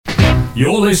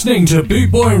You're listening to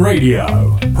Boot Boy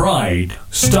Radio. Pride,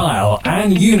 style,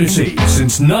 and unity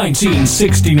since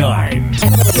 1969.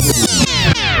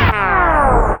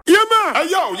 Yeah, man. Hey,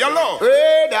 yo, yellow.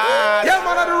 Hey, Dad. Yeah,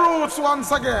 man, of the roots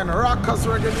once again. Rockers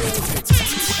reggae music.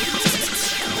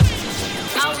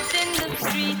 Out in the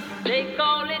street, they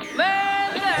call it murder.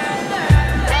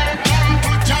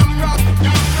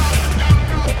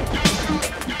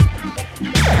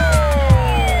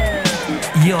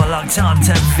 You're locked on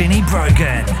to Vinnie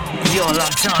Brogan. You're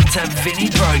locked on to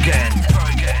Vinnie Brogan.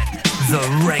 The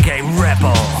Reggae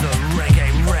Rebel. The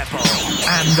Reggae Rebel.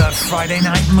 And the Friday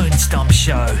Night Moonstomp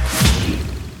Show.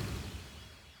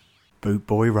 Boot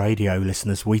Boy Radio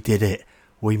listeners, we did it.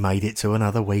 We made it to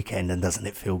another weekend, and doesn't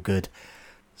it feel good?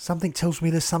 Something tells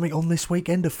me there's something on this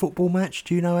weekend, a football match.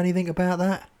 Do you know anything about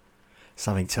that?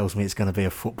 Something tells me it's going to be a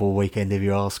football weekend if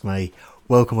you ask me.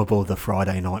 Welcome aboard the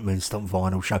Friday Night Moonstomp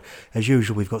Vinyl Show. As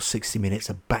usual, we've got 60 minutes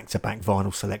of back-to-back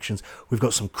vinyl selections. We've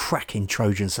got some cracking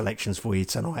Trojan selections for you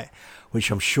tonight, which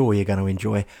I'm sure you're going to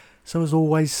enjoy. So as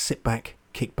always, sit back,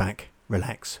 kick back,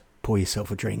 relax, pour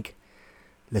yourself a drink.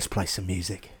 Let's play some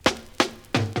music.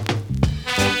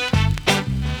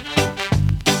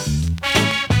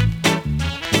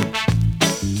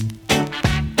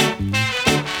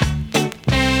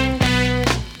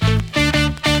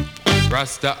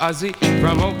 Rasta Ozzy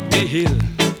from up the hill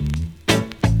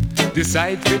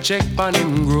decide to check on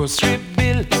him grocery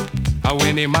bill. And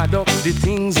when him add up the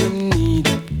things him need,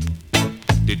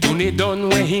 the donate done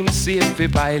when him save fi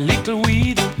buy little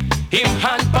weed. Him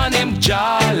hand pan him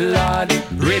jaw, Lord,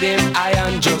 read him eye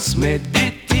and just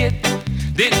meditate.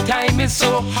 The time is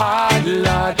so hard,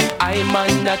 Lord, I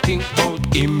man nothing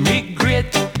but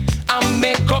immigrate. I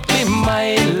make up my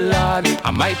mind, Lord,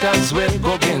 I might as well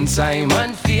go against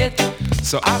Simon Fate.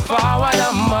 So I forward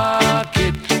the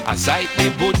market, I sight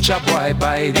the butcher boy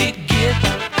by the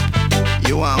gate.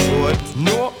 You want what?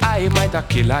 No, I might a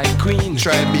kill like queen.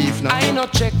 Try beef now. I no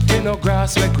check for no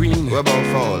grass where green. What about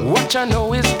fowl? Watch I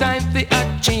know it's time for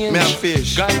a change. Me and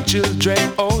fish. Got children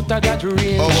out of that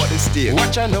range. How about the steak?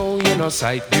 Watch I know you no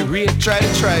sight the rate. Try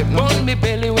the tripe now. Burn me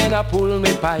belly when I pull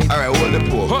me pipe. Alright, hold the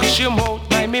pork. Hush your mouth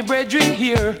by me brethren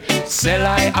here. Sell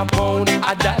I a pound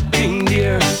of that thing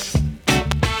there.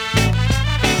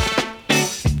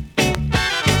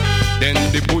 Then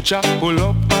the butcher pull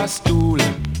up a stool,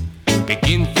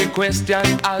 begin to question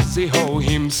as he how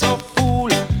him so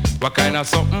fool. What kind of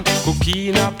something cook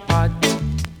in a pot?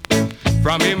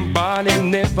 From him born him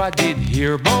never did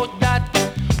hear about that.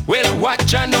 Well,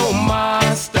 watch I know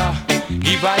master,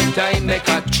 give I time make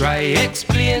I try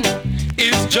explain.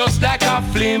 It's just like a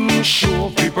film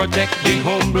show, we protect the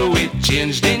humble, we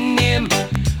change the name.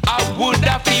 I would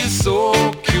have feel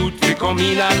so cute, we come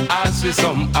in and ask for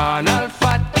some Arnold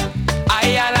fat.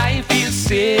 I feel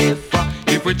safer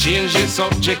if we change the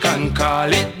subject and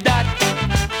call it that.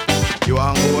 You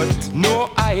want what?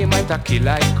 No, I might a kill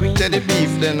like queen. Tell the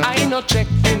beef then. I no check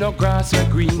for no grass or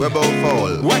green. What about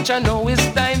fowl? Watch I know it's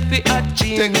time for a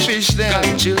change. Take fish then.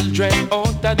 Got children out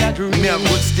of that room. Me have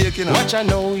good steak, you know. Watch I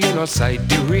know you no sight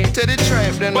the rate. Tell the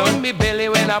tripe then. Burn me belly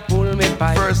when I pull me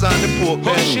pipe. First on the pork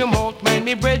then. Hush your mouth, mind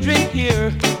me brethren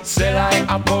here. Sell I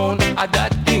a pound of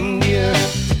that thing there.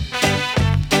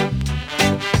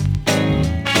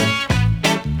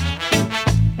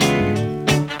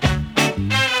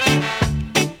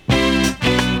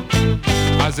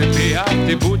 As they pay out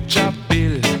the butcher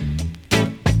bill,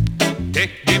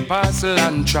 take the parcel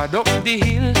and trod up the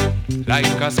hill. Like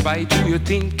a spy do you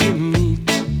think he meet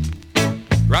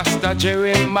Rasta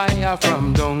Jeremiah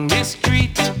from down the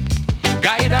street.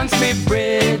 Guidance me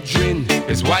brethren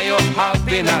is why you're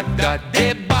having a that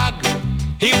day bag.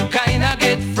 Him kinda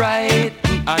get frightened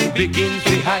and begin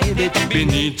to hide it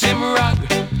beneath him rag.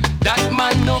 That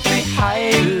man no fi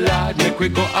hide, lad. Make we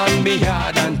go on me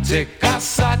yard and take a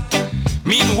sat.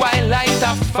 Meanwhile light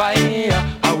a fire,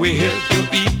 I will help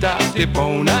you eat off the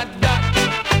pound of that.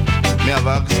 Me have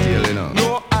a steel, you know.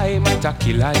 No, I might a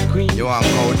kill like queen. You want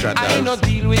couch at I no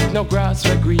deal with no grass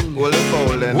or green. Hold the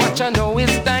fowl then. Watch I know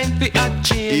it's time for a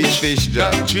change. Eat fish,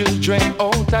 Jack. Got children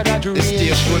out of that range. The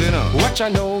steak good, you know. Watch I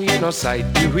know you no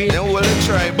sight the rate. Then hold the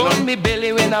tripe Burn now. me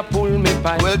belly when I pull me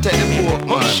pipe. Well, take the pork,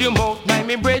 man. Hush your mouth, mind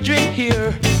me brethren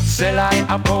here. Sell I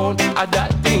a pound of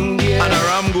that thing there. And a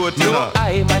ram goat, you No, know.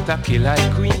 I might a kill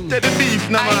like queen. Take the beef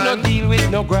now, I no man. deal with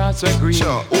no grass or green.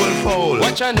 Sure, hold fowl.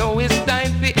 Watch I know it's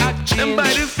time for a change. Then buy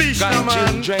the fish Got now,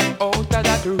 man. children out of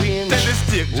that range. Take the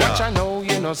steak, Jack. Watch I know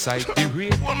you no sight the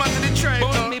rate. Hold man to the tripe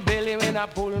Burn now. me belly when I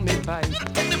pull me pipe.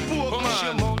 Take the pork, Hush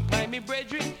your man. mouth, mind me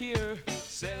brethren here.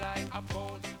 Sell I a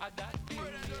pound of that thing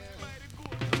there.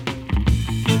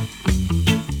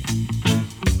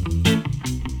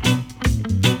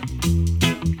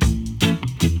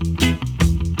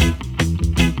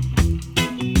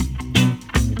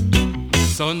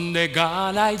 Sunday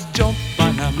gone, I jump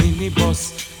on a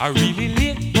minibus. I really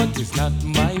late, but it's not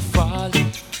my fault.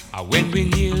 When we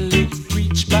nearly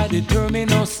reach by the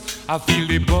terminus, I feel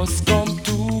the bus come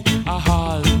to a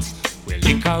halt. Well,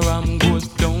 liquor ram goes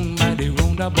down by the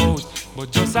roundabout,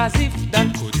 but just as if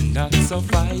that could not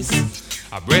suffice,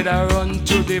 a brother run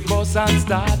to the bus and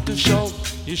start to shout,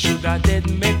 you should have dead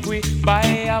make we buy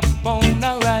a pound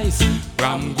of rice.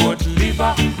 Ram good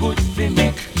liver, good fi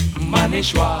make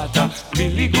manish water.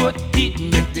 Billy good teeth,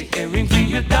 make the earring for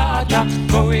your daughter.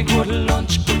 Curry good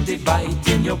lunch, put the bite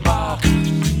in your back.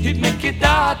 It make your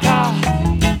daughter,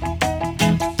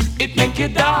 it make your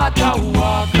daughter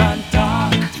walk and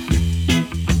talk.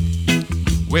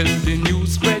 Well, the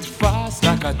news spread fast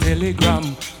like a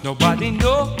telegram. Nobody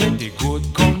know where the good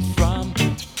come from.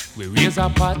 We raise a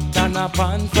pot and a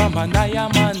pan from an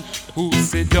iron man who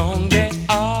sit down there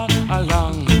all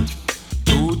along.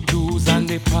 2 twos and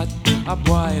the pot a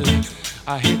boil.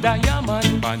 I hit a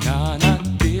yaman banana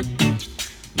dip.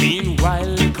 Meanwhile,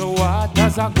 little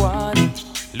waters a gone.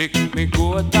 Lick me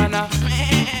goat and a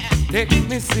take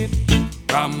me sip.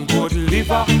 Ram good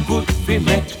liver, good fi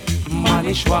make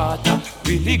manish water.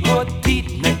 Really good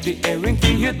teeth, make the earring for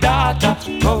your daughter.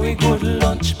 Very good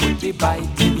lunch, put the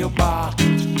bite in your back.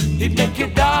 It make your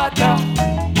daughter,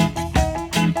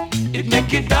 it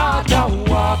make your daughter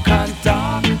walk and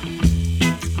talk.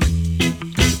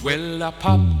 Well, I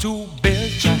pop 2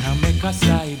 belch and I make a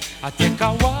slide. I take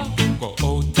a walk, go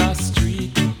out the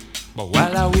street. But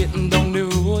while I waiting down the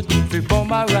road for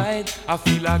my ride, I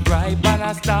feel a gripe and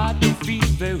I start to feel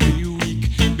very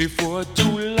weak. Before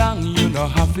too long, you know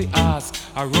have to ask.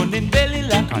 I run in belly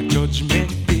like a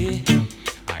judgment day.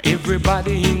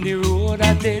 Everybody in the road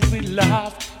I dead will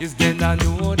laugh. Is then I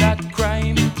know that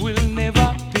crime will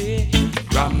never pay.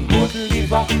 Ram good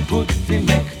liver, good to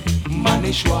make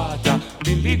manish water.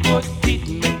 Billy good teeth,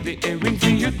 make the earring for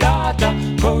your daughter.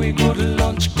 Very good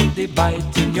lunch, put the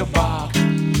bite in your back.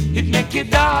 It make your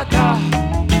daughter,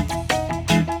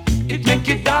 it make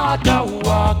your daughter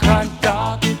walk and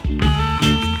talk.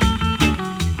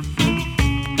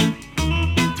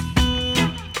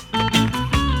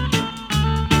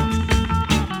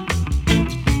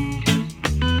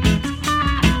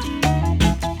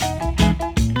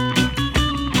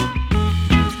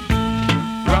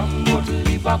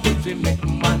 Good to make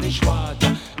manish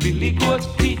water. Billy good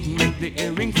teeth, make the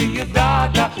earring for your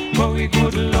daughter. Very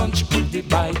good lunch, put the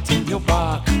bite in your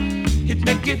back. It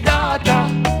make your daughter,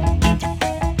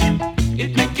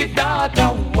 it make your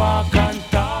daughter walk and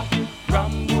talk.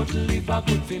 Ram good liver,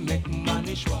 good to make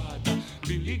manish water.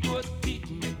 Billy good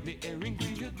teeth, make the earring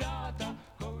for your daughter.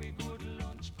 Very good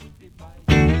lunch, put the bite.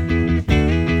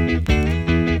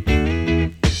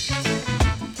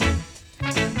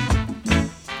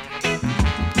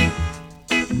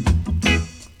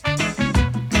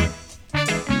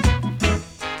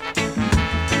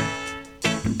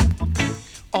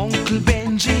 Uncle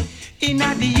Benji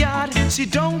inna the yard,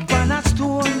 sit down on a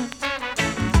stone.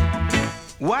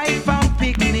 Wife and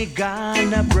picnic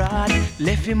gone abroad,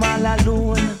 left him all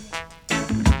alone.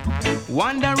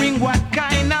 Wondering what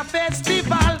kind of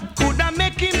festival coulda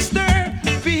make him stir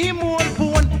for him old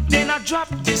bone. Then I drop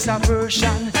this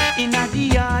aversion inna the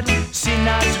yard,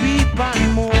 sinners weep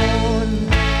and moan.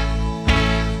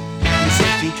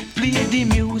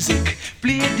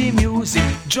 Play the music,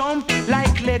 jump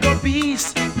like Lego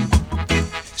bees.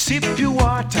 Sip your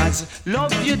waters,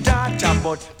 love your daughter,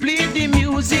 but play the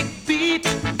music beat.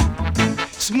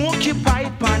 Smoke your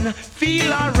pipe and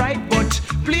feel alright, but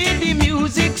play the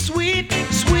music sweet,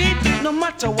 sweet. No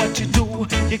matter what you do,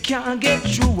 you can't get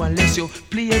through unless you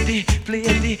play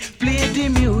the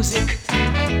music.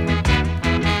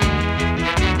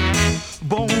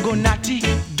 Bongo natty,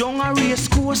 down a race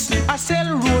course, I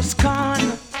sell rose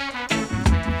can.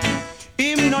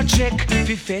 Him no check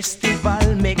fi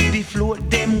festival, make the float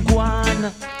them go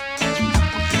on.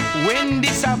 When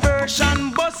this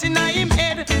aversion bust inna him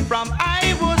head from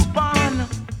I was born,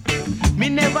 me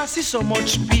never see so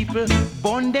much people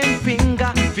burn them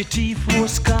finger fi thief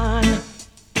rose can.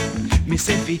 Me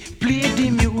say fi play the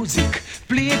music,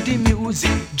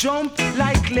 jump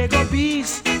like Lego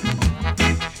bees.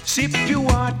 Sip your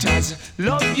waters,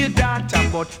 love your daughter,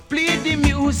 but play the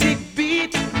music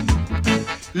beat.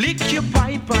 Lick your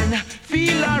pipe and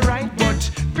feel alright,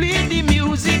 but play the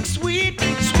music sweet,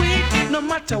 sweet. No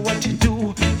matter what you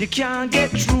do, you can't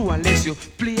get through unless you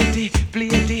play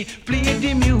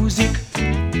the music.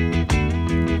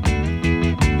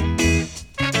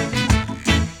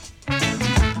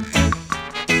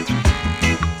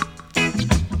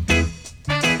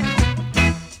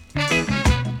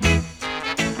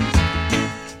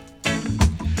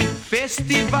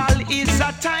 Festival is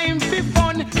a time for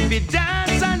fun, we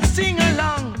dance and sing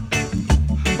along.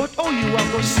 But oh, you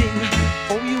are go sing,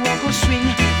 oh, you are go swing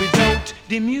without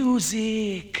the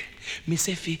music. Me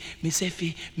say fi, me say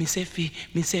fi, me say fi,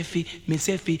 me say fi, me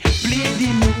say fi. Play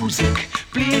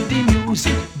the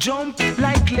music, jump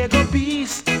like Lego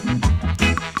beast.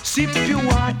 Sip your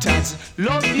waters,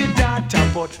 love your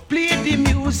daughter, but play the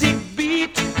music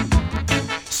beat.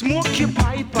 Smoke your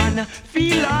pipe and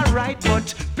feel alright,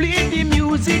 but play the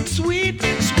music sweet,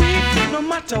 sweet. No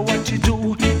matter what you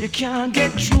do, you can't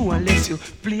get through unless you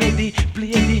play the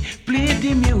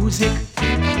music.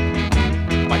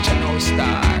 Watch out now,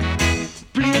 star.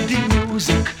 Play the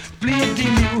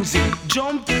music,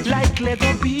 jump like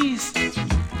Lego beast.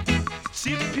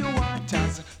 Sip your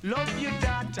waters, love your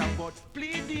daughter, but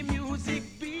play the music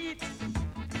beat.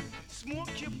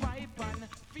 Smoke your pipe and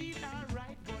feel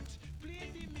alright, but play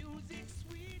the music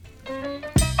sweet.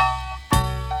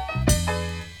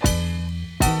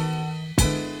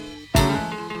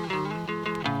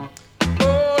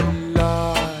 Oh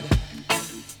Lord,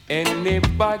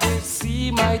 anybody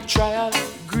see my trial,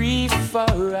 grief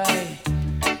for I?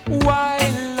 Why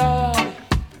Lord,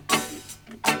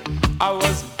 I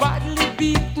was badly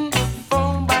beaten,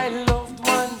 found by loved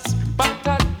ones,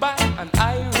 battered by an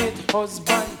irate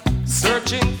husband,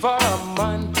 searching for a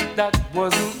man that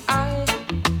wasn't I.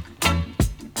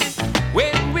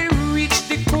 When we reach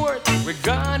the court, we're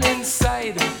gone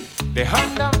inside. The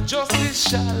hand of justice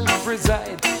shall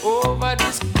preside over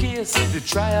this case. The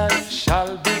trial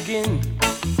shall begin.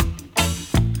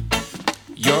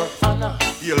 Your Honor,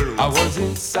 I was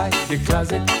inside the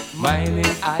closet, minding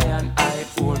I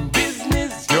own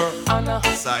business. Your Honor,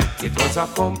 it was a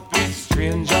complete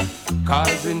stranger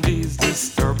causing these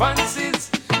disturbances.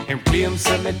 And claims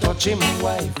that me touch him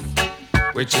wife,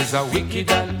 which is a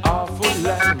wicked and awful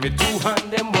lie. Me two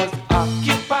hand them was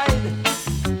occupied.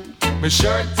 Me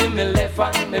shirt in me left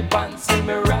and me pants in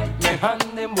me right. Me hand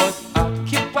them was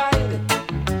occupied.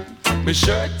 Me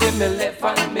shirt in me left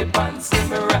and me pants in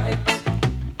me right.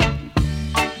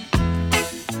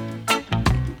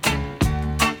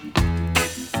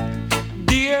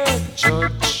 Dear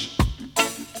Judge,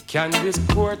 can this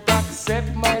court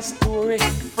accept my story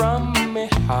from my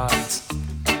heart?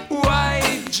 Why,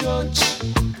 Judge?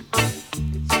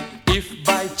 If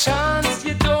by chance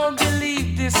you don't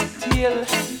believe this tale,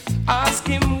 ask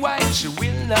him why she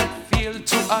will not fail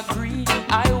to agree.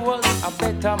 I was a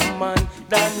better man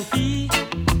than he.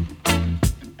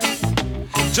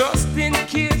 Just in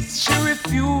case she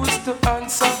refused to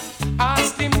answer,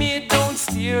 ask the maid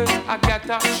downstairs,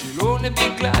 Agatha, she'll only be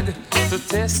glad to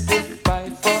testify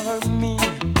for me.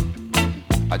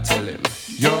 I tell him,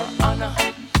 Your Honor,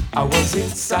 I was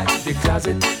inside the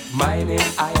closet, minding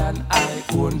I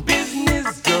own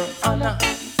business. Your Honor,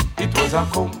 it was a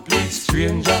complete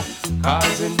stranger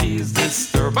causing these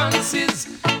disturbances.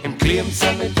 Him claims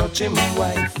that me touch him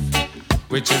wife,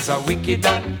 which is a wicked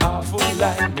and awful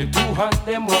lie. Me two hand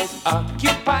them was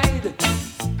occupied.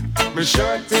 Me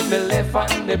shirt in me left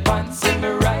and me pants in me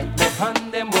right. Me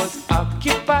hand them was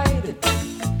occupied.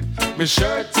 Me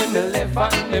shirt in me left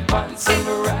and me pants in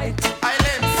me right.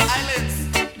 Islands.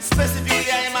 Specifically,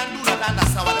 I am and do not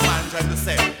understand what the man trying to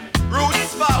say.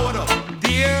 Roots forward up.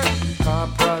 Dear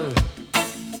Corporal,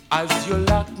 as you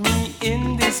lock me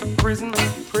in this prison,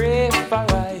 pray for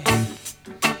I.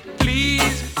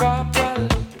 Please, Corporal,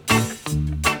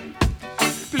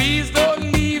 please don't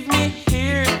leave me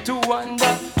here to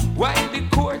wonder why the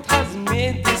court has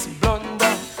made this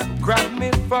blunder. Grab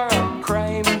me for a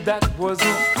crime that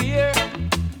wasn't fair.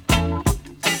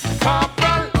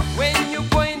 Corporal, when you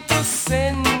going to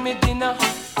send me dinner,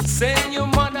 send your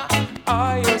mother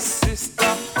or your sister.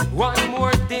 One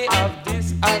more day of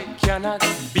this I cannot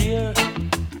bear.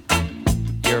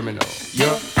 Hear me now.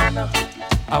 Your Honor,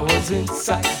 I was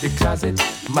inside the closet,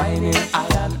 minding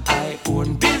I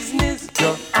own business.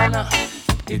 Your Honor,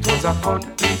 it was a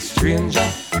complete stranger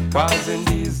causing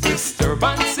these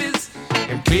disturbances.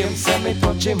 And claims that me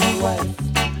touch him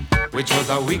wife, which was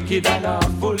a wicked and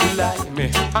awful lie. Me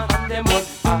hand them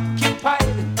was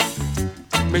occupied.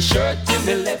 Me shirt in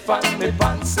me left and me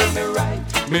pants in me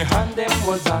right. Me hand them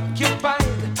was occupied.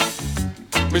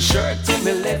 Me shirt in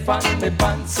me left and me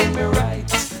pants in me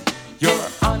right. Your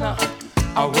Honor,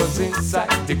 I was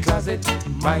inside the closet,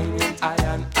 minding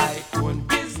I own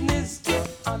business. Your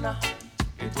Honor,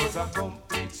 it was a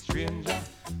complete stranger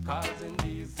causing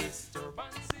these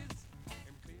disturbances.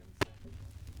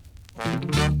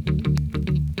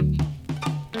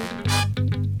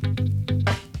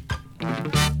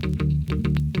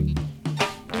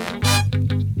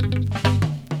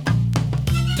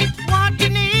 What you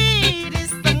need is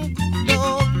some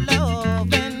good love.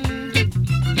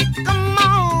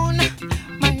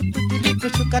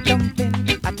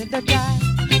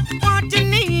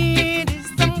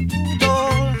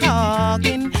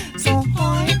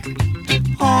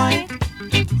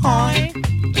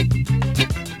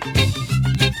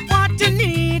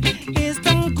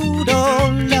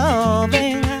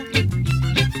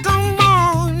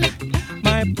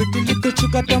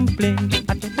 sugar dumpling.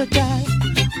 I tell you, child,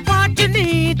 what you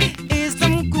need is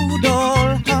some good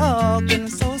old hugging.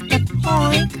 So step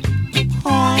hoink,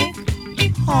 hoink,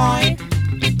 hoink.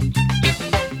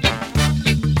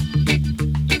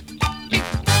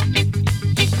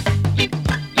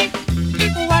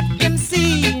 What can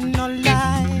see no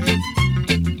light,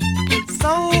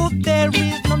 so there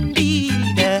is no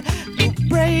need to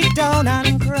break down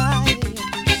and cry.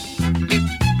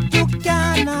 You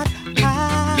cannot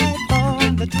hide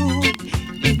from the truth.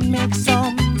 It makes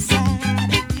some sad,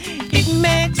 it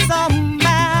makes some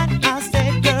mad. I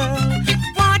say, girl,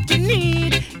 what you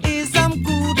need is some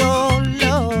good old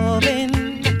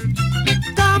loving.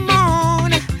 Come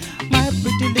on, my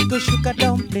pretty little sugar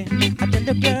dumpling. I tell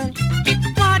the girl,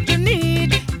 what you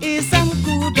need is some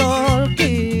good old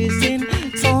kissing.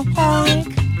 So hoink,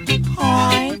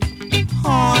 hoink,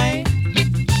 hoink.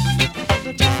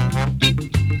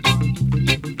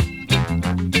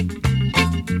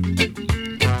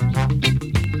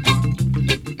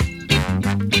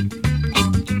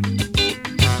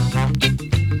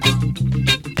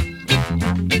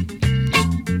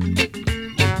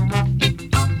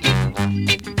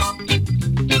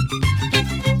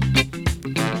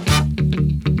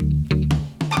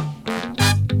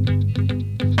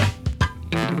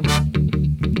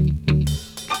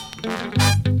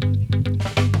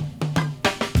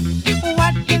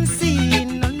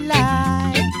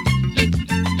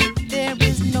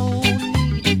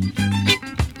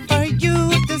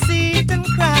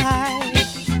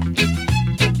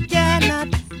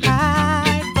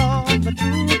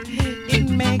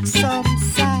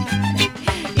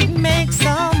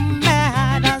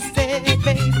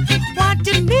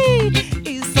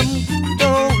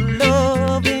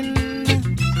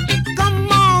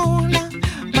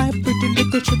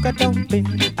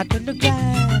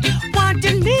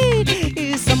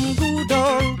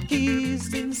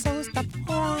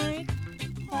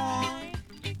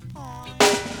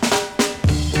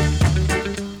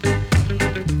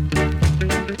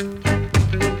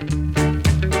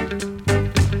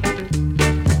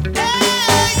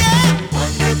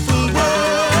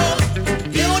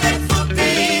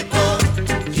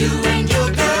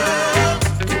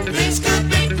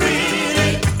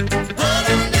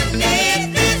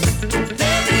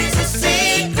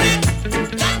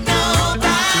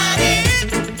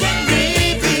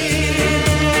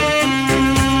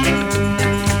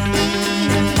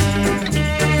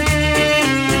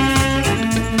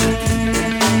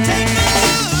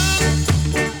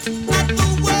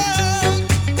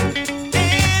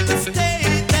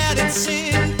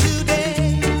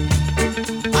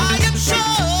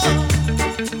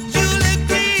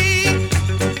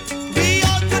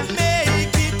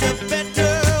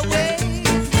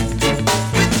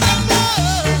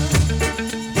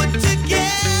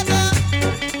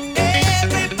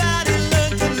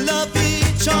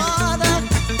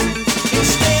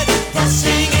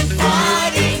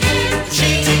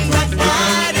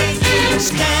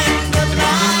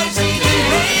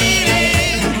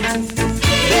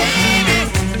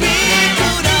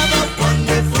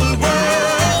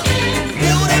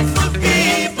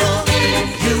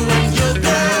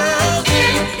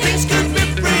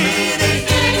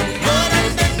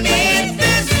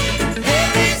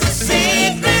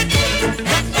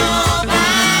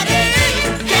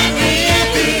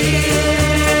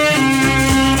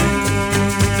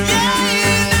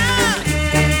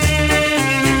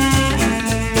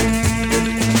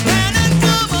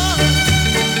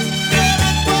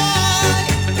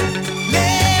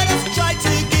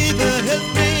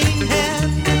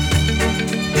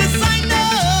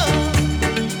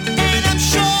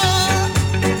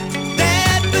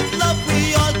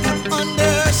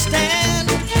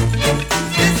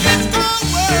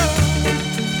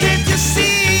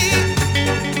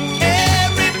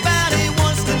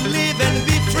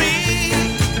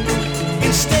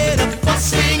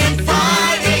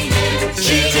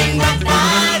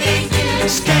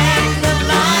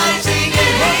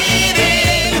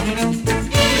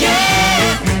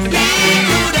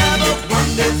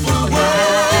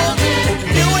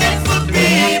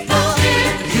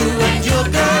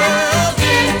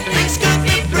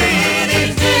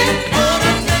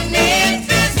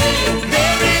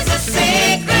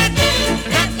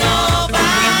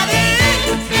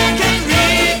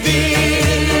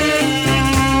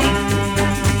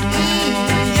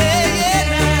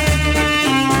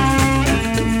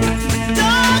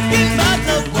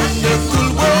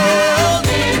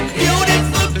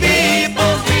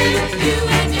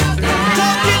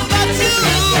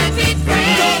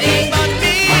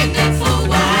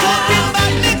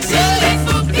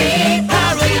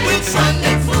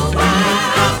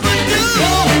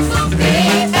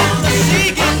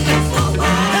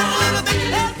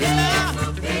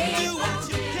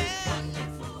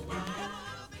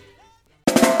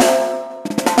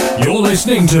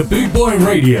 listening to Boot Boy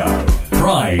Radio.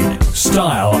 Pride,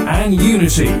 style, and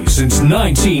unity since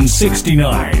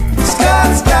 1969.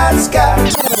 Scat, scat,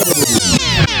 scat.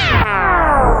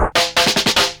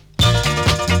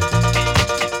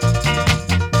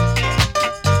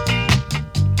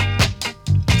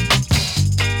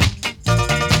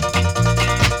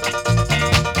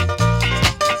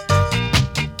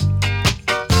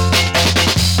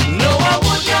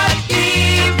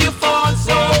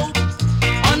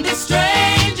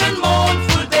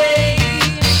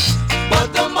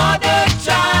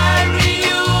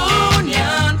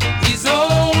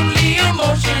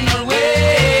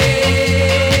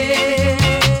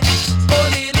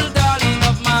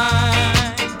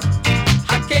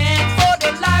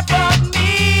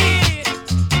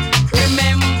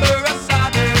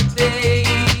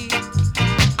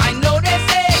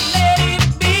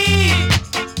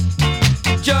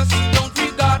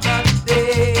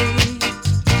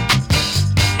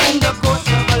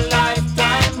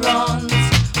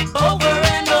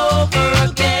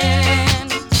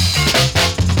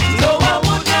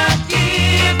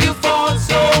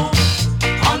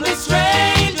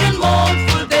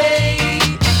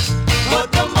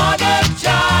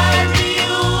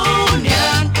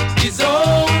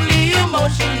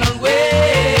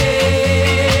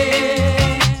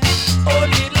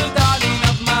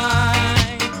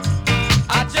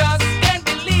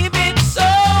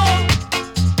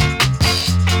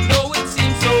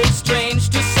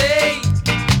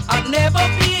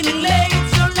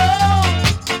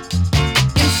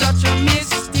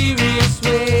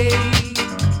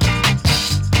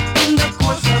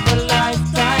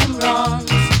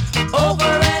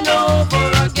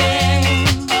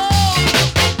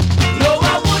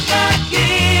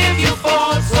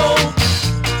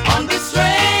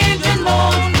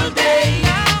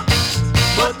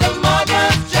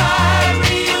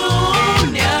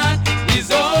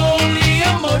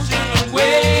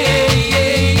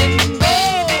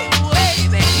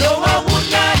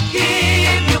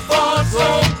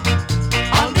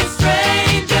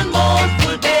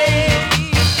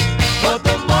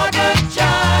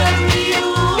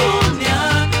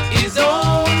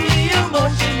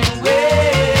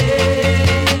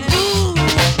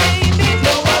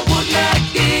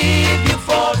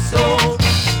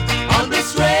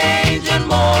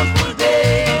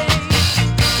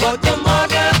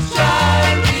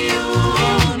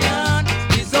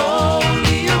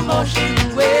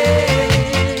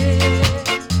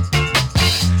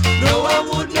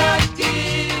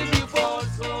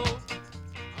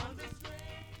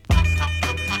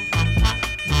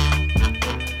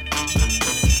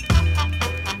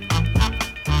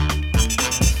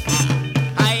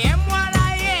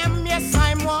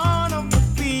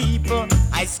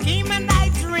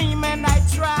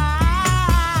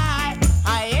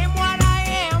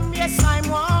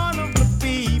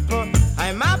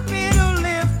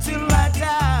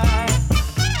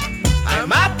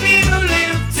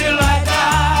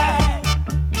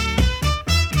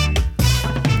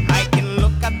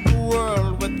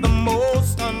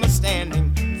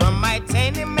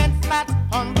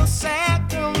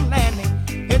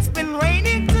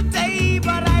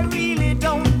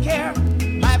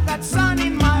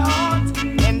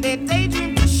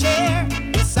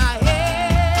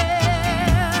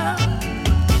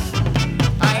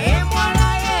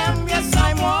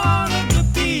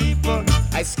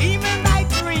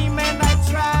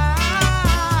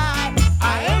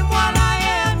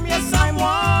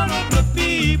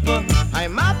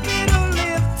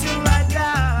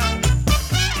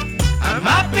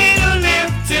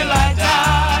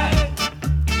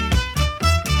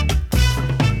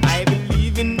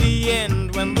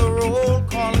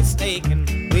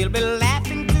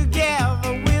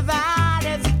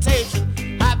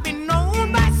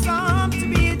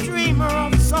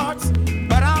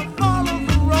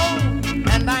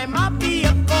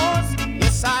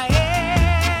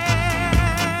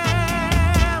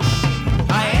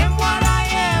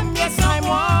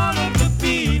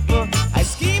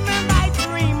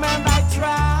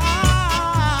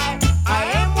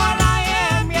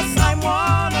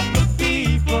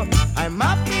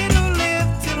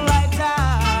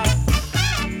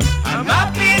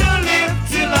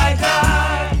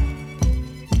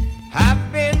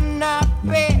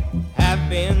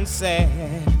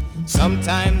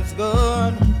 Sometimes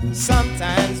good,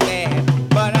 sometimes bad.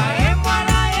 But I am what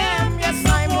I am, yes,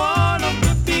 I'm one of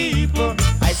the people.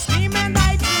 I scheme and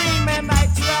I dream and I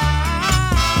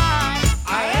try.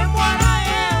 I am what I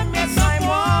am, yes, I'm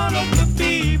one of the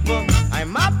people.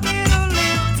 I'm happy to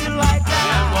live till I die.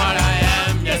 I am what I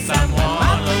am, yes, I'm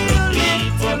one of the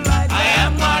people. I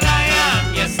am what I am,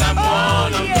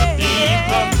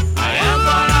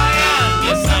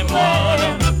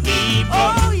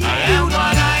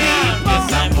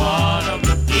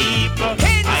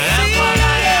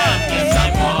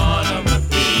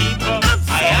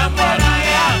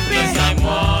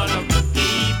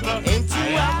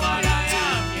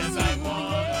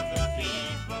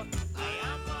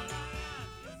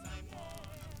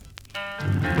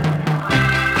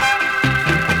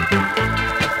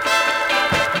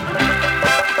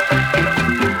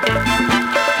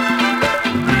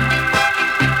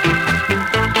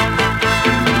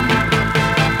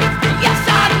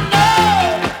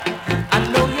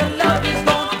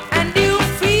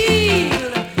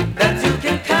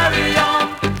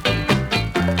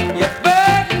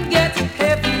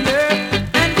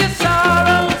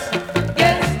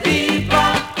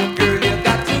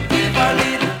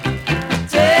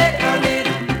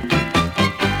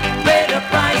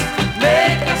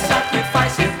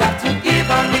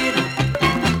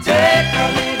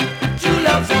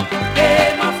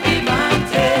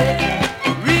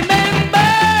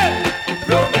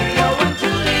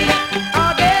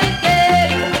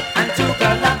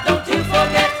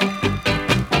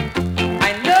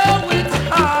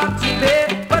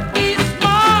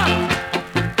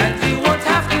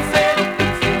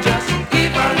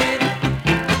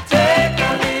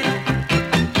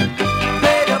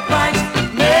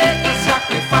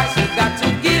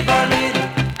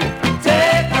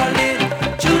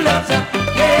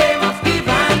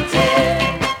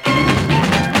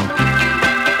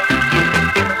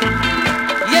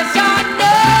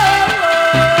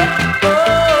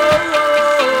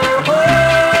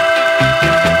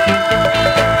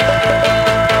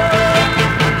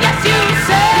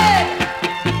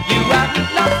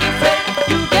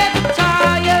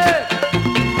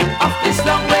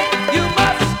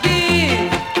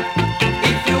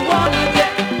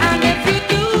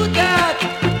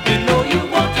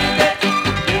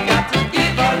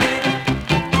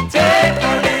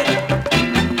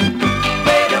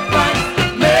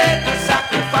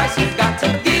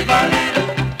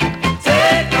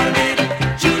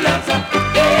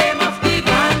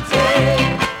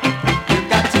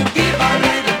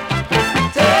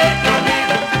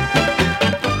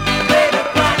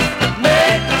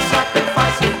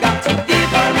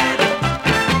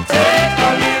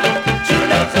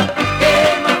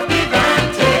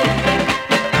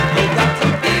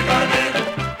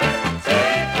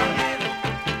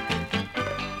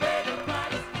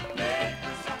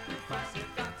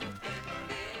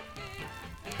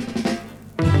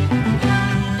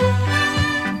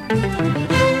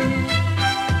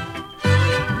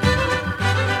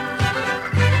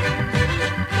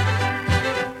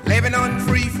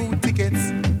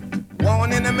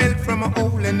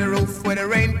 in the roof where the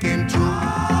rain came through.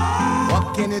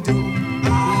 What can you do?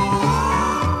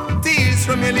 Tears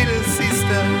from your little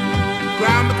sister,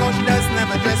 crying because she doesn't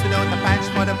have a dress without a patch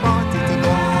for the party to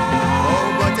go.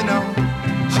 Oh, but you know,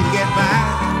 she get by,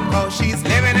 oh, she's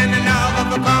living in the love of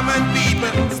the common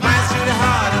people. Smiles through the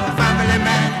heart of a family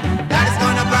man. Daddy's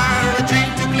gonna buy her a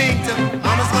dream to cling to.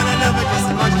 Mama's gonna love her just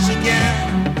as much as she can,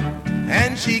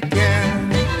 and she can.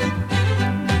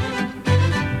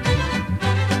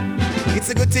 It's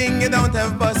a good thing you don't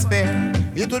have bus fare.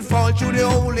 It would fall through the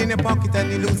hole in your pocket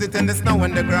and you lose it in the snow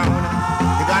on the ground.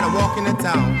 You gotta walk in the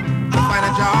town to find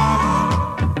a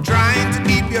job, trying to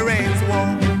keep your reins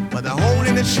warm. But the hole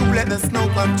in the shoe let the snow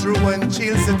come through and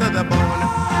chills it to the bone.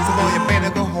 So boy, you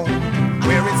better go home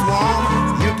where it's warm,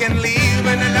 so you can live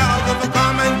in the love of the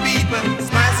common people.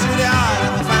 Smash through the heart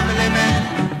of a family man.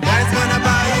 Daddy's gonna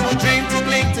buy you a dream to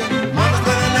cling to. Mama's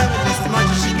gonna love it just as much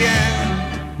as she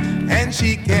can, and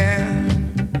she can.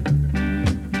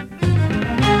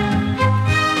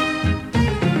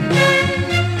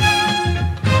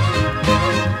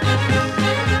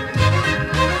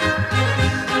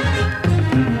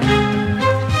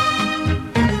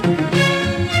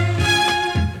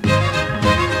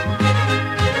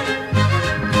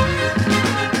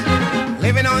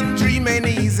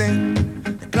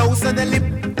 The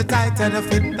lip, the tighter the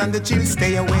fit, and the chill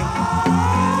stay away.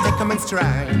 Take them in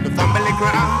stride, the family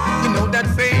ground. You know that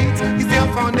faith is their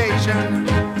foundation.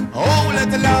 Oh, let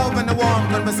the love and the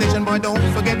warm conversation, boy, don't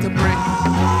forget to pray.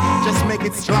 Just make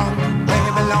it strong where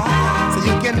you belong, so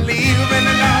you can live in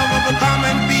the love of the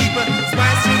common people.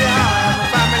 Spice through the heart of a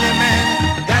family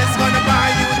man. Dad's gonna buy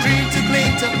you a dream to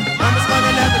cling to. Mama's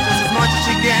gonna love it just as much as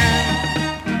she can,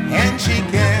 and she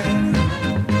can.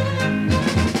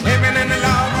 Living in the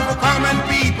love of a common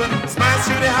people, smiles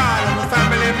through the heart of a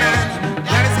family man.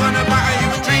 Daddy's gonna buy you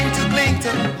a dream to cling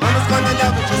to. Mama's gonna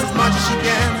love it just as much as she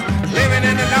can. Living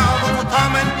in the love of a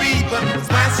common people,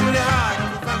 smiles through the heart of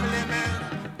a family man.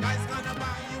 Daddy's gonna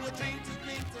buy you a dream to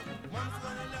cling to. Mama's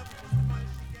gonna love it just as much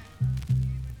as she can.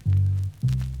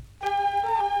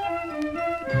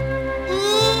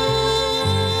 Ooh,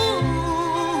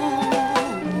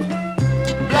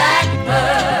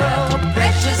 Blackbird,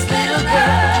 precious little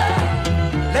girl.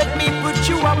 Let me put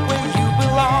you up where you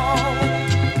belong.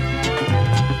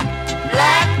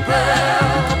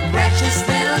 Blackbird, precious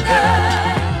little girl.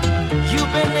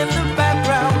 You've been in the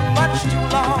background much too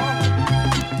long.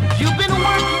 You've been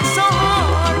working so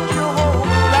hard your whole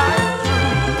life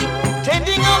through,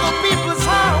 tending other people's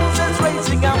houses,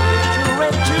 raising up the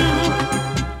children too.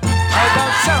 I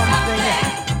got something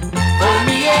for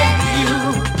me and you.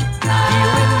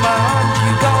 Here in my heart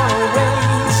you gonna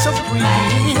reign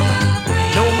supreme.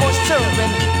 No more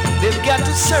serving, they've got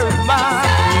to serve my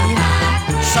dream.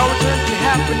 Soldier to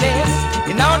happiness,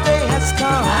 and our day has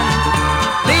come.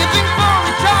 Living for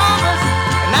each other,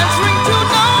 and answering to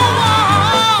no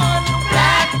one.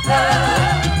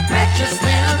 Blackbird, precious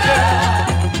little girl.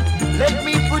 Let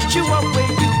me put you up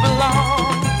where you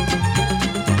belong.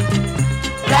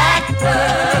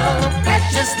 Blackbird,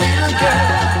 precious little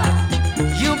girl.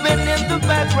 You've been in the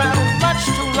background much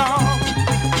too long.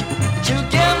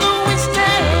 Together we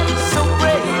stand so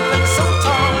brave and so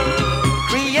tall,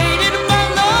 created by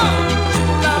love to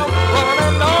love one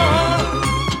another,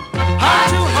 heart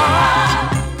to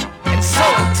heart and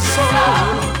soul to soul.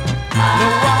 No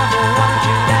other one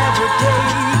can ever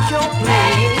take your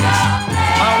place.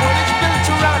 My world is built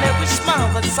around every smile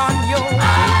that's on your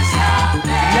face.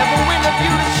 Never win a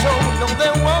beauty show, no,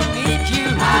 they won't need you.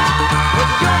 But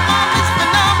your mom is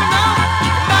phenomenal,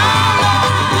 and I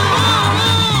love you.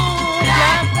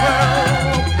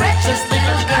 Blackbird, precious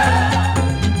little girl.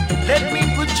 Let me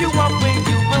put you up where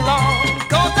you belong,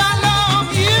 'cause I love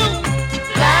you.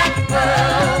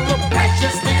 Blackbird,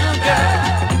 precious little girl.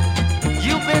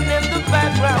 You've been in the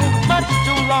background much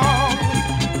too long.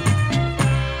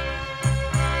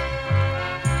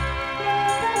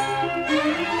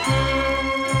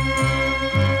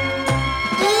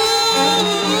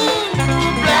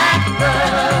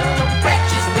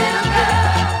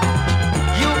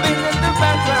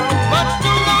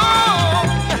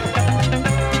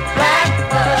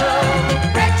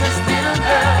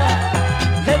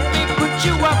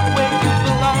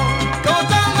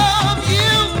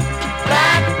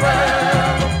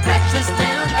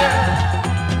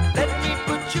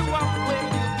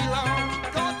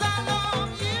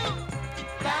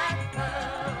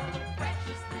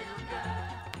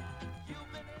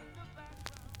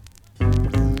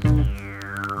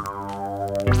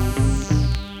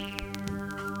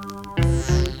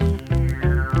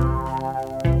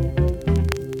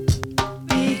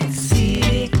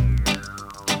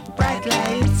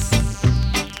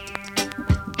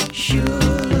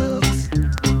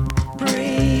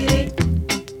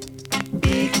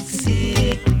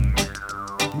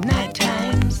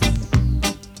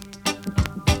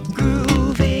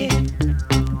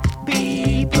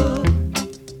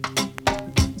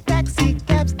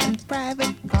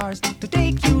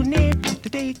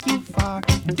 take you far.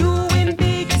 Doing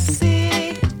big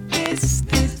city, this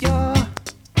is your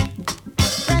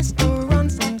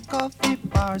restaurants and coffee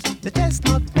bars, the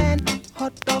chestnut man,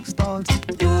 hot dog stalls.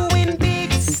 Doing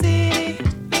big city,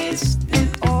 this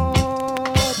is all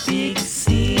big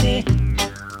city.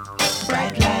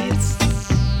 Bright lights,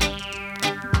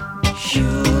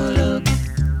 sure look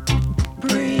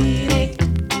pretty.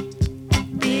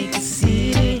 Big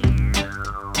city,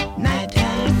 night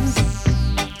times,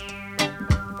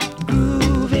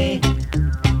 groovy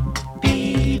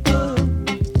people,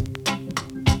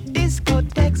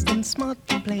 discotheques and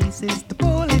smutty places, the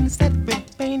bowling set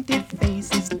with painted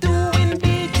faces. Doing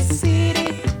big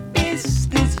city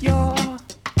business, you're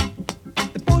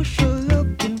the pusher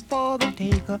looking for the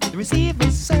taker, the receiver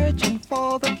searching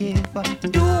for the giver.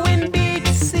 Doing big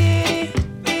city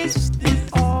business,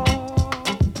 all.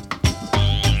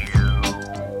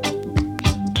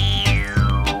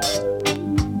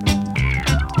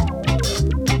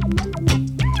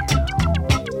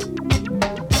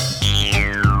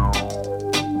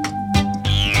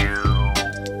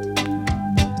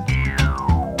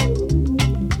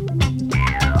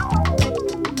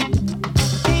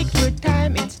 Take your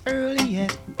time, it's early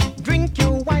yet. Drink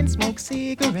your wine, smoke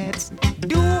cigarettes.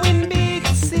 Doing big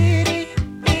city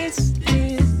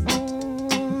business.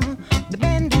 Oh, the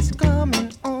band is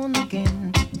coming on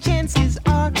again. Chances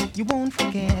are you won't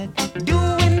forget.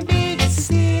 Doing big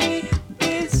city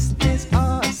business.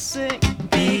 Oh, sing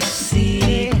big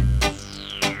city.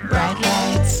 Bright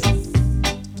lights.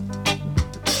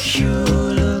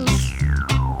 Sure looks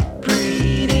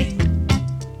pretty.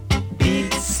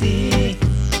 Big city.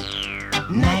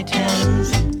 Night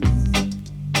times.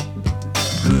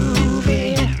 Groovy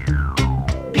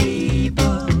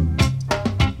people.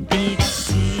 Big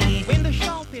city. Window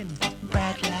shopping.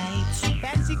 Bright lights.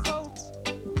 Fancy coats.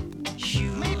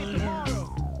 Shoes. Maybe tomorrow.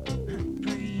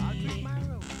 I'll drink my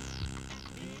road.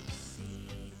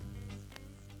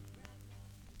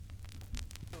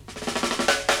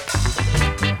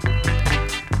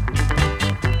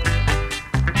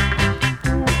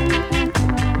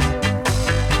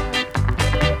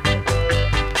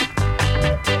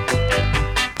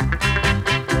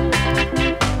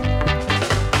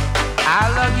 I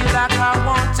love you like I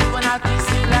want to, and I kiss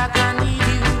you like I need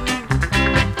you.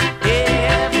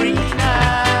 Every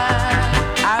night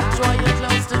I draw you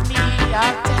close to me. I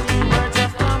tell you words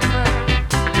of comfort.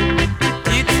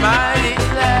 It's my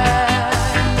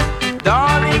desire,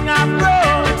 darling. I've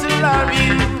grown to love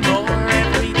you more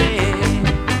every day.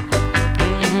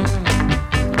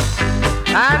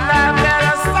 And I've got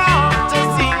a song to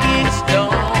sing each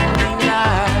dawning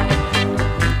night.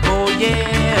 Oh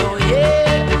yeah, oh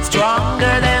yeah.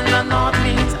 Stronger than the north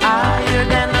winds, higher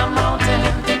than the mountain.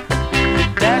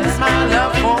 That's my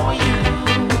love for you.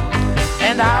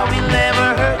 And I will never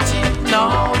hurt you,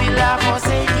 nor will I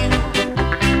forsake you.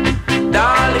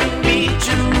 Darling, be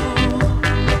true.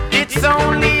 It's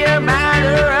only a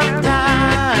matter of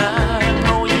time.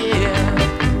 Oh yeah.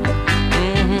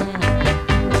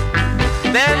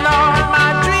 Then all my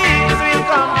dreams will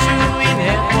come true in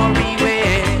every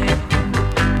way.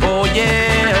 Oh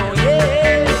yeah, oh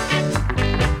yeah.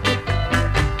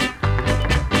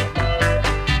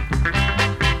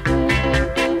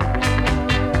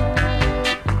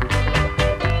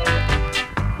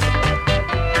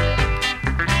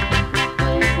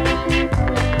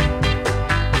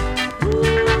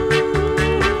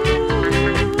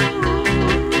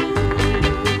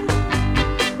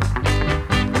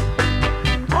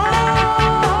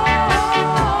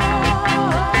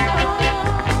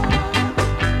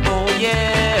 Oh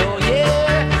yeah, oh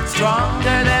yeah.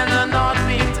 Stronger than the north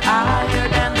winds, higher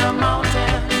than the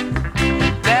mountain.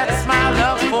 That's my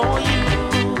love for you.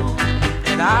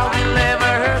 And I will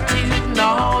never hurt you,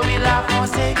 nor will I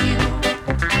forsake you.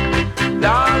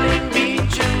 Darling, be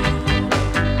true.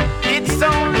 It's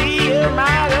only a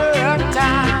matter of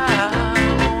time.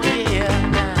 Oh yeah.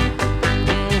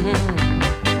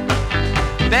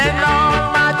 Then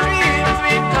all my dreams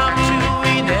will come true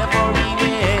in every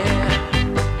way.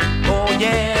 Oh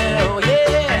yeah, oh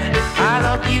yeah. I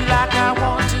love you like I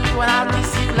want to, and I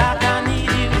kiss you like I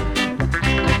need you.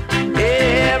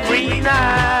 Every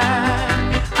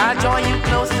night I draw you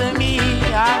close to me.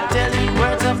 I tell you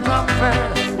words of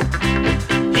comfort.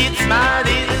 It's my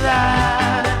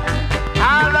desire. I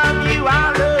love you, I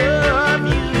love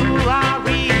you, I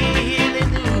really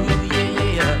do, yeah,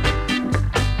 yeah.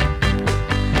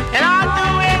 And I'll do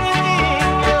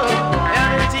anything, oh,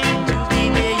 anything to be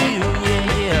near you,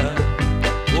 yeah, yeah.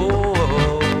 Oh,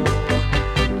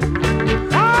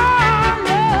 I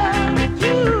love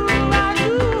you, I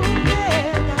do,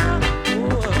 yeah.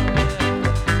 Oh,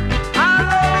 I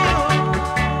love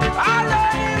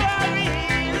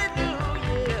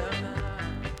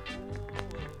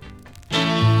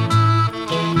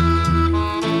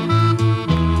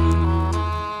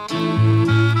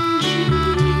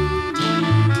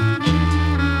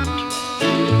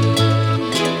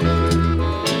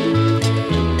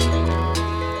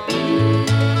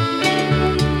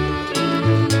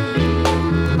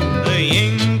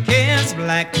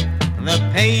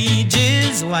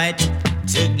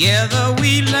Together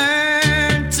we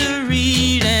learn to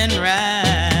read and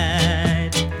write,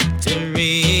 to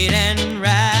read and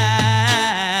write.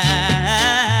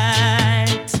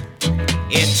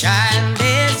 A child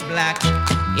is black,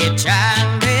 a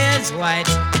child is white.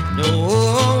 The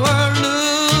whole world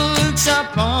looks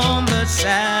upon the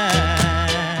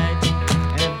sight,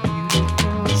 a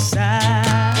beautiful sight.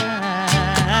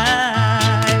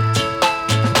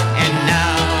 And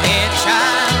now a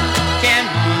child can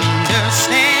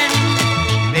understand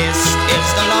this is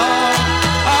the law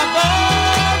of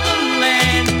all the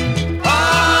land,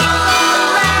 all the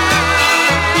land.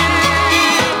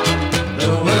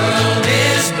 The world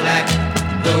is black,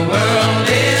 the world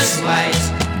is white.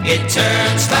 It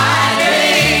turns by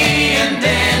day and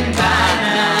then by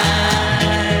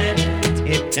night.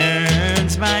 It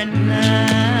turns by night.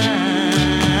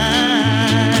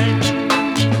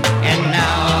 And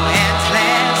now at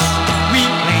last we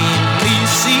plainly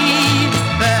see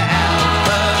the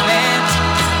alphabet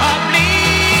of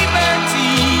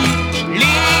liberty,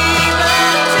 liberty.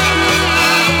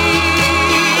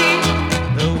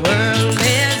 The world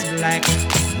is black,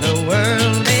 the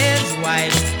world is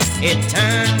white. It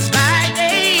turns by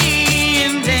day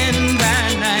and then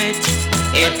by night.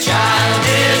 A child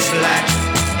is black,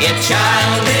 a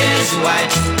child is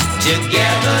white.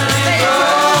 Together they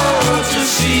grow to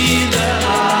see the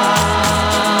light,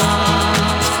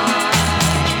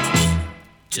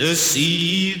 to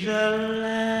see the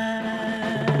light.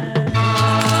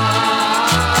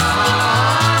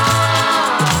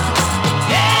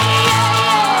 Yeah, yeah,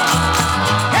 yeah.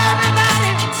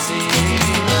 Everybody,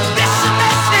 this is a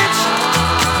message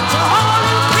to all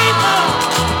you people.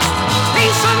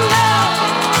 Peace and love,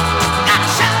 gotta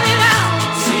shout it out.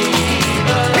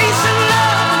 Peace and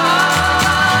love,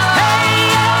 hey,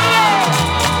 yeah, yeah.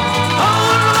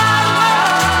 Whole wide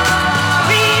world,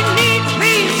 we need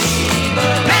peace,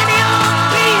 plenty of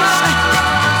peace.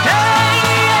 Hey,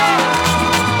 yeah,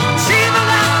 see the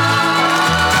light,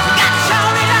 gotta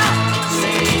shout it out.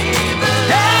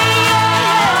 Hey, yeah,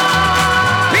 yeah.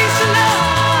 Peace and love,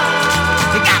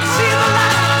 you gotta see the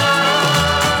light.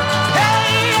 Hey,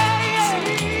 yeah,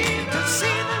 yeah.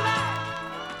 See the light.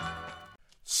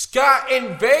 Ska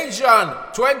Invasion,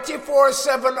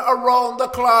 24/7 around the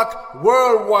clock,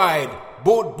 worldwide.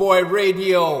 Boot Boy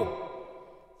Radio.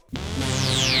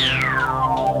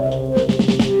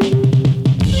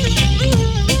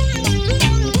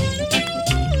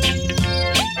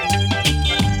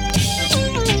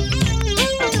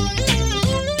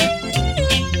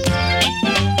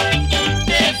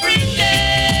 Every day,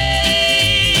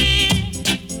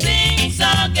 things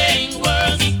are getting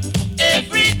worse.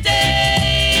 Every day,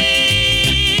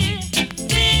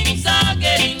 things are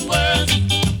getting worse.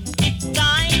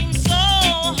 Time's so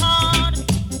hard,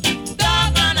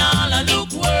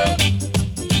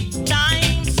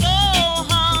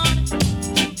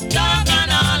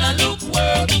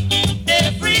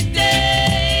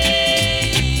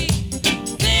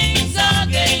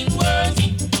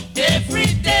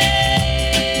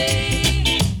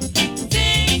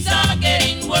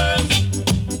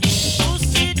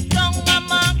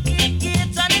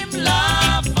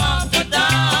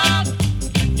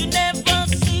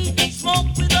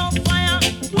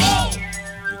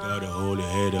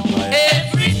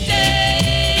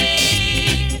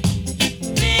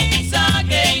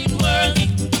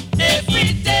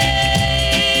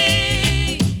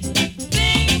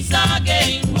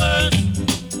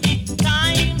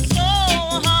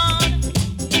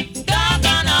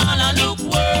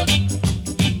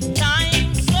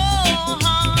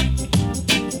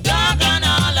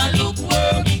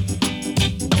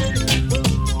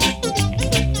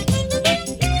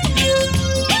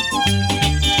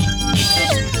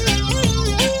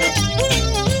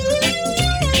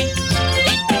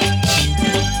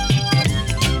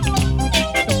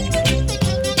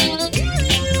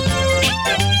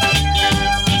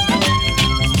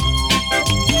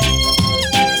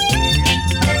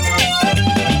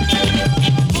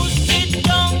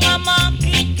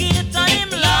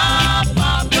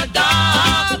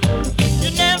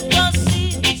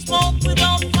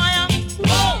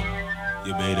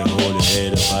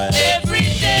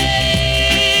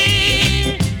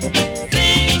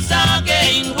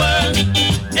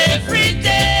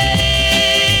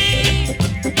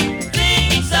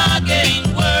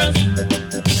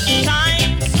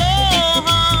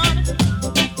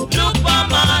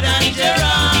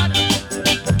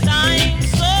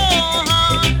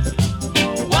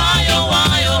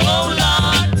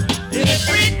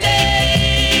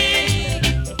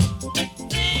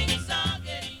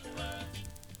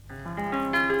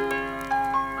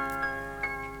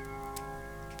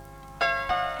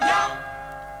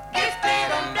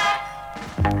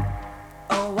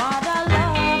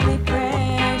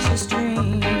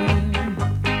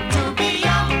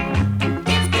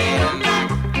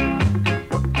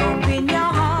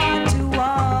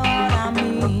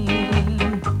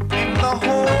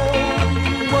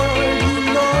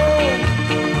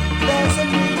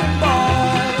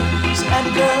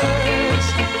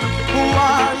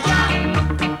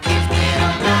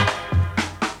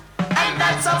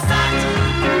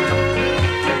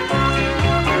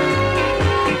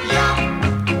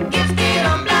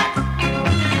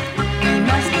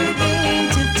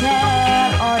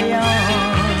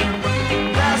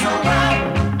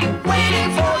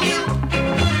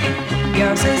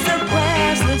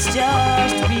 that's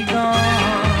just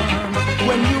begun.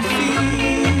 When you're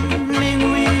feeling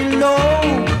real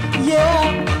low, yeah,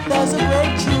 there's a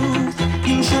great truth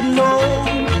you should know.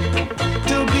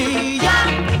 To be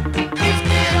young,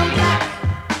 gifted and black,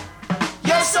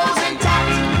 your soul's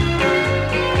intact.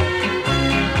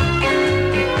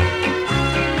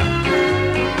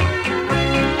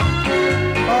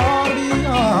 Oh, be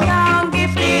young,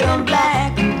 gifted and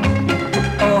black.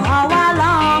 Oh, how I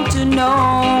long to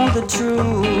know the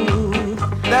truth.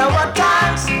 There were times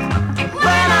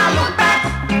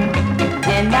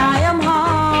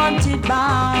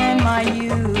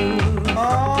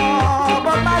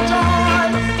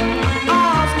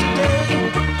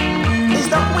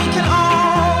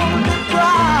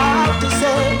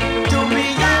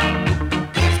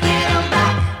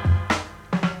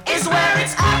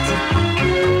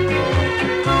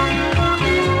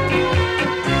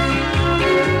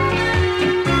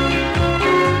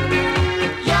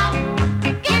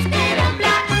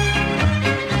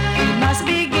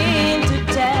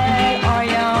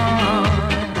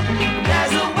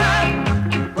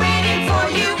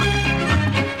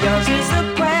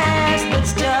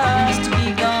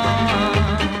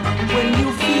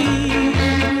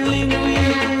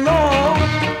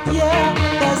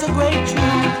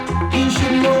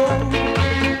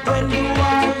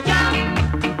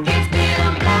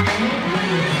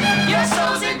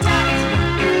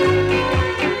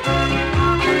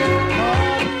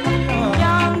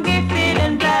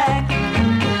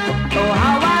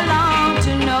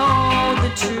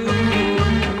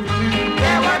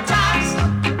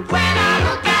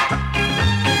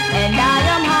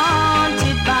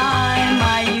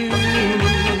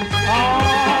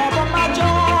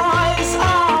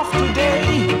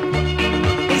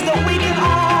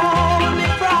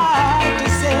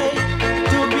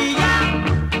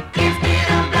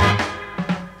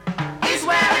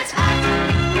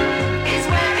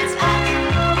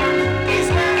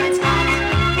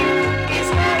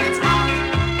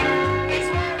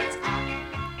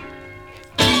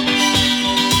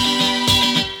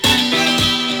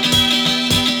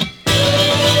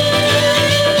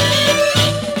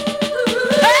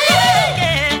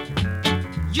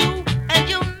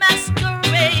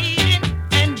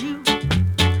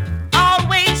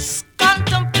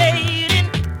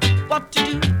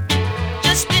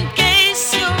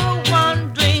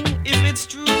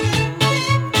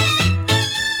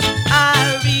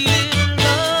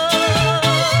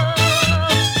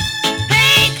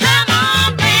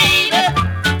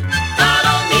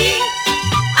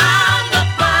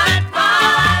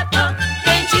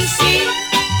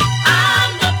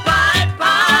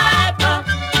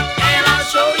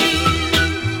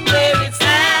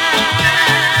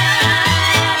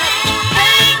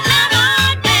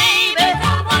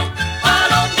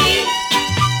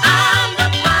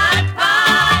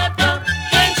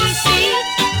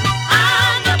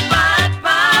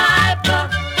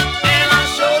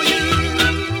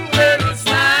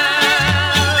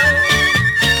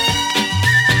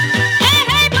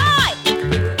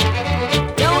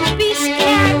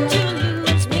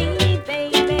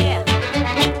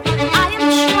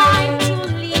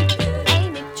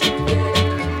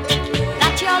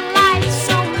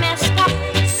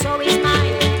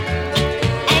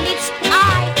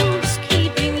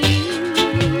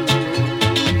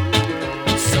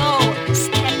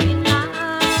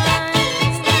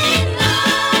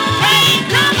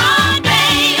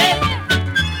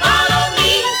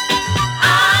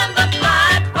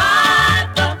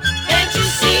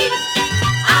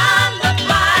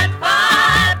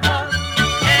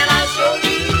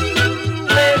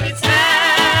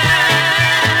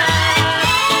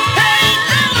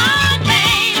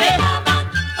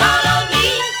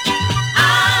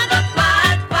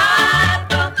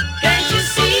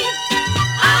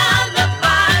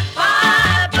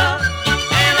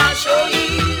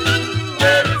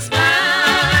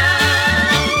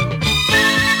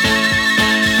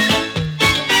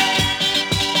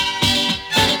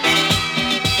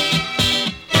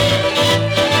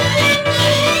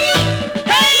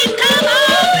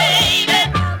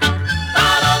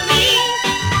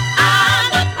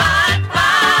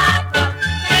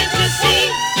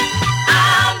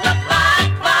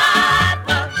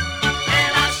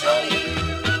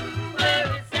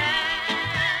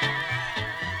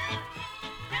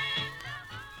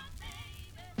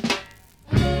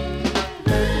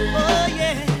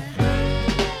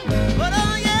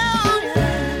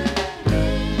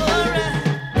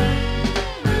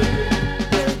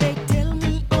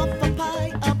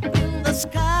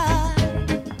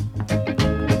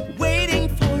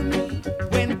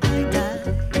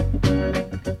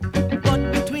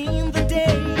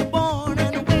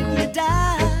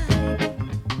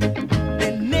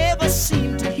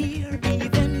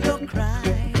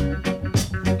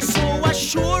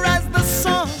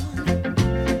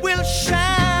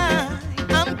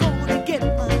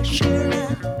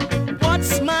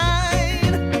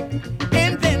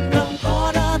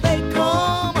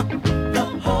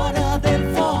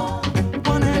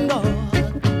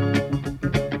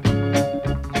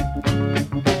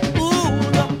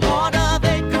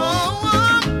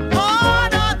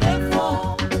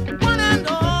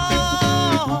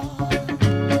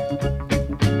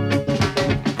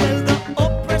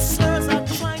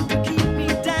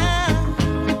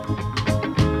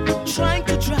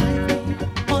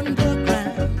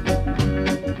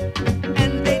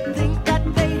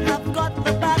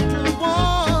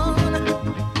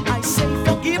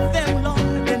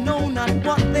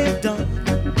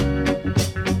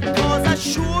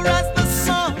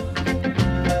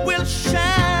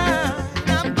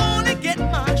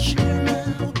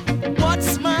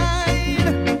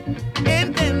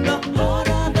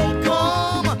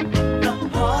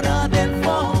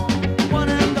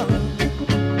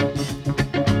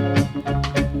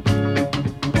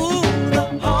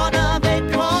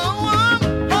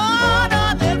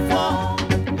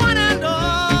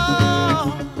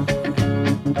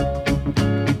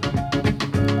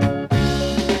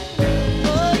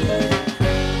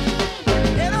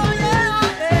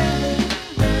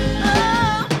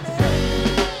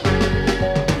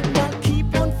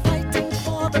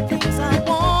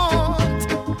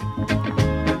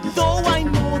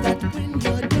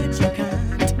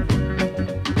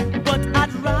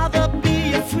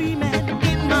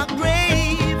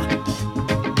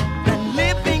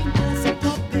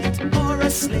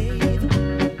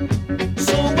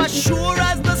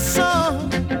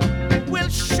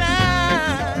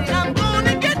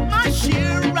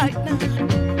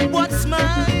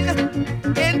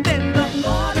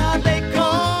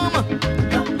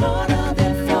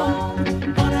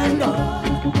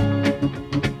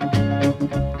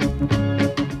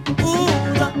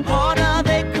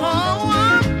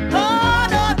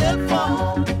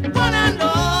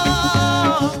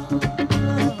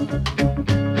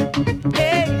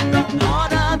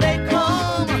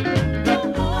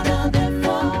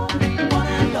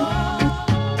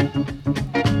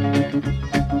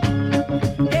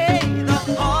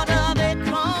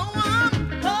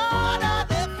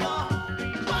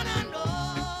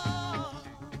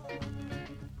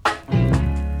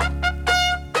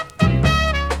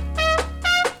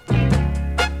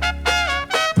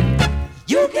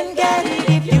can get it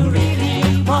if you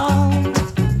really want.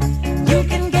 You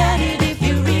can get it if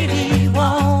you really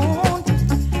want.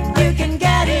 You can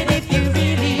get it if you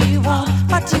really want.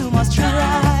 But you must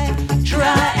try,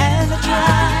 try and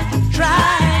try,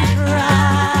 try and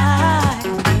try.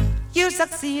 You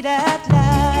succeed at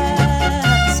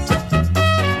last.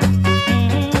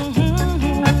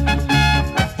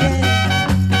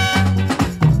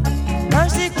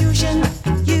 Persecution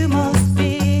you must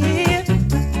fear.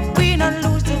 We not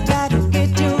lose the battle,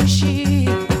 get your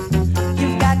shield.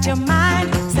 You got your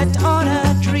mind set on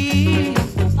a dream.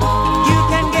 You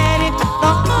can get it,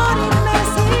 the morning may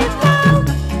seem long.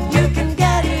 You can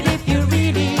get it if you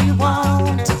really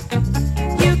want.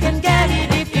 You can get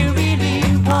it if you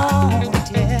really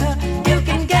want, yeah. You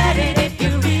can get it if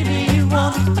you really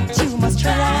want. But you must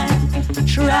try,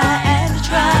 try and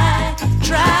try,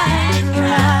 try and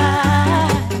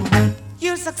try.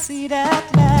 You'll succeed at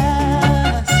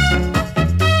last.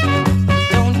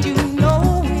 Don't you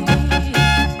know it?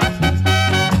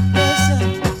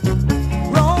 Listen,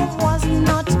 Rome was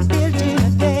not built in a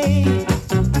day.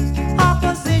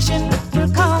 Opposition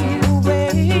will come your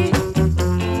way,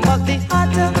 but the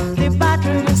hotter the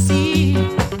battle you see,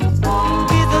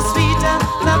 is the sweeter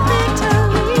the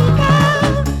victory.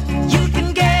 You can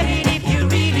get it if you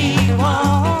really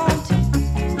want.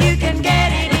 You can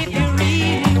get it if you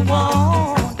really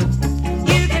want.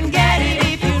 You can get it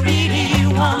if you really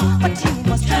want. But you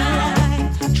must try,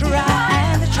 try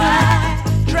and try,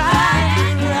 try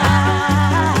and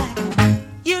try.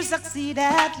 You'll succeed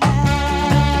at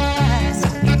last.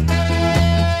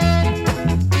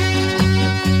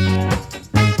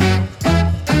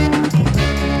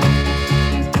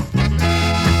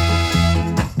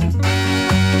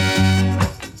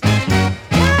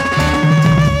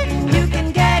 You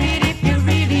can get it if you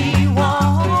really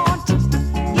want.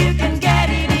 You can get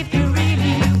it if you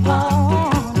really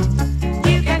want.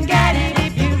 You can get it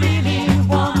if you really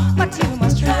want. But you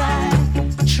must try,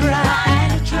 try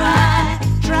and try,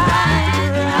 try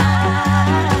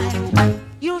and try.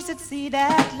 You'll succeed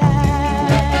at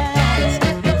last.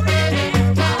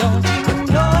 Don't you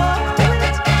know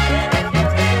it?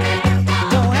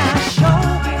 Don't I show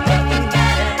it?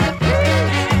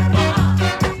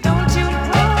 Don't you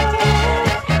know it?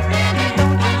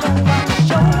 Don't I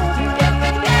show it?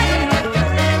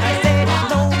 I said,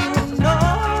 don't you know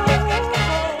it?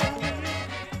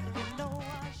 Don't I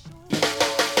show it?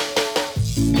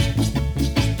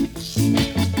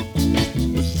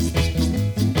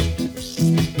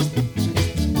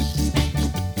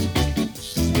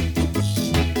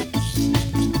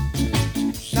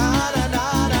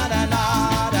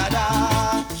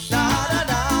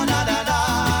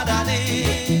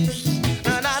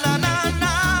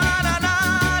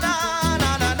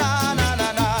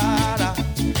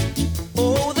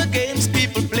 Oh, the games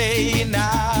people play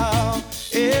now,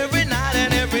 every night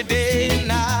and every day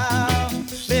now.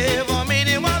 Never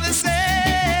meaning what they say,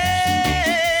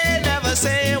 never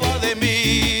say what they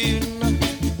mean.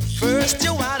 First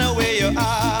you want away your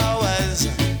hours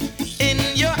in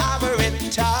your ivory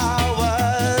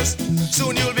towers.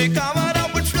 Soon you'll be covered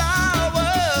up with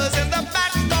flowers in the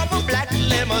back of a black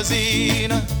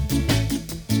limousine.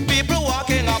 People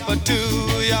walking up to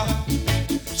you,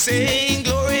 saying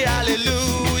glory,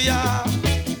 hallelujah.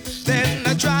 Then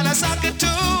I try to suck it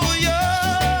to you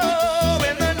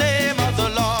in the name of the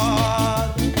Lord.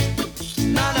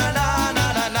 Na na na na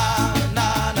na na na na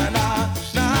na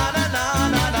na na na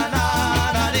na na na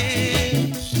na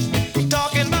dee.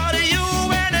 Talking about you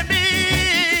and me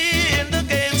in the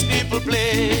games people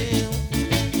play.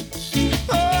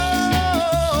 Oh,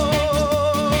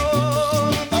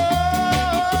 oh,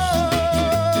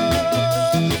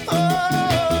 oh,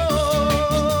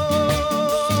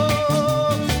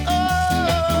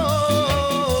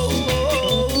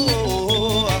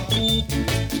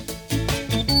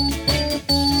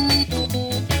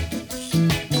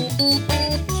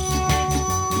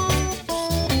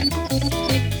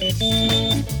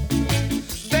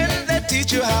 Then they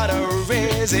teach you how to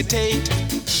hesitate,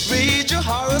 read your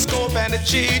horoscope and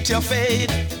cheat your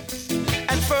fate.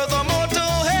 And furthermore, to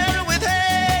hell with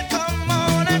hate. Come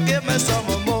on and give me some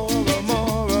more,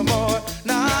 more, more.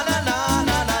 Na na na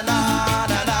na na na na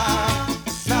na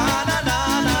na na na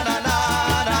na na na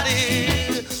na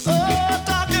dee. Oh,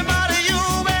 talking about you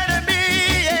and me,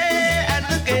 yeah, and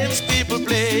the games people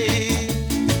play.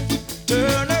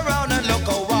 Turn around and look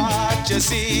at what you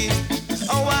see.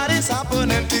 Oh, what is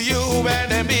happening to you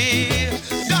and me?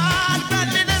 God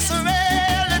grant me this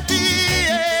serenity,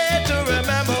 yeah, to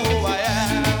remember who I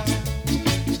am.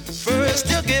 First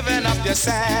you're giving up your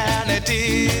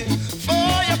sanity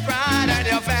for your pride and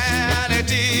your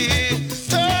vanity.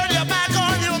 Turn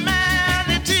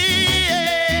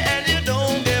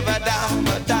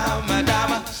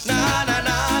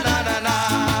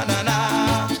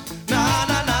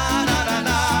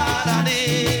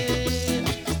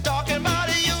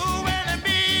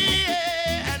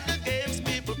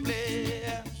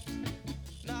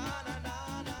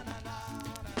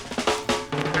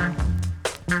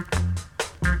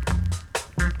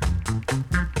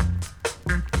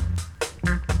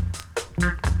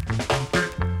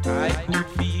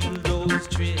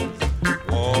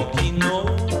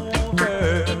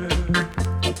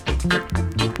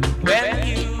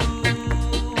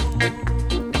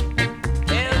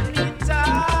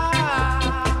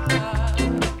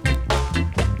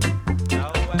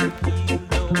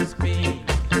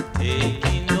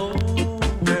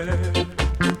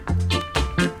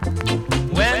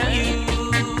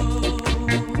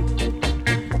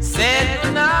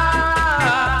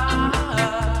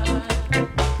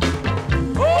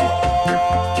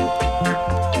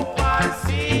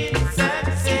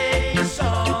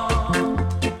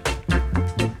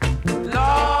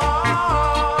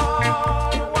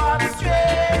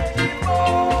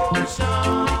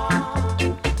ocean.